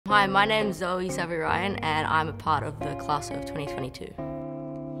Hi, my name's Zoe Savvy-Ryan and I'm a part of the class of 2022.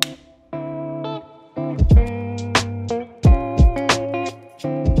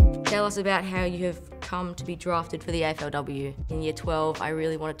 Tell us about how you have come to be drafted for the AFLW. In year 12, I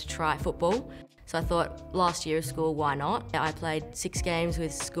really wanted to try football, so I thought last year of school, why not? I played 6 games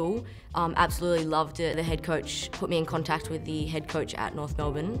with school, absolutely loved it. The head coach put me in contact with the head coach at North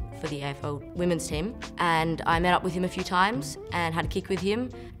Melbourne for the AFL women's team, and I met up with him a few times and had a kick with him,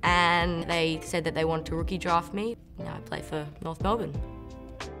 and they said that they wanted to rookie draft me. Now I play for North Melbourne.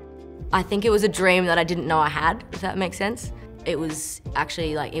 I think it was a dream that I didn't know I had, if that makes sense. It was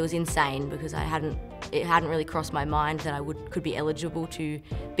actually it was insane because it hadn't really crossed my mind that I could be eligible to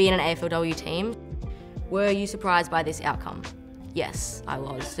be in an AFLW team. Were you surprised by this outcome? Yes, I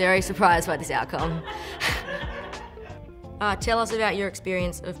was very surprised by this outcome. Tell us about your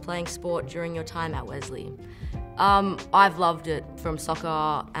experience of playing sport during your time at Wesley. I've loved it, from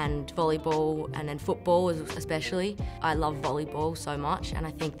soccer and volleyball and then football especially. I love volleyball so much, and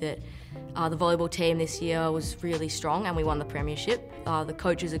I think that the volleyball team this year was really strong and we won the premiership. The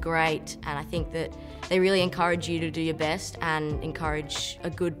coaches are great, and I think that they really encourage you to do your best and encourage a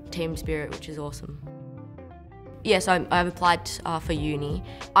good team spirit, which is awesome. Yes, I've applied for uni.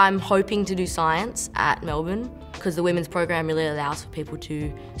 I'm hoping to do science at Melbourne because the women's program really allows for people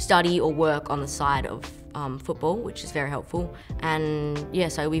to study or work on the side of football, which is very helpful. And yeah,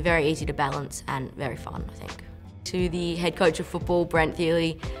 so it'll be very easy to balance and very fun, I think. To the head coach of football, Brent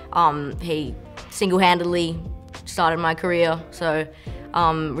Thiele, he single-handedly started my career, so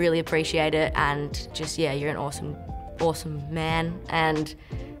really appreciate it, and just, yeah, you're an awesome man and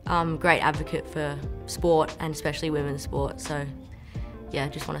great advocate for sport and especially women's sport, so yeah,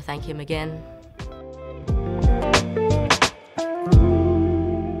 just want to thank him again.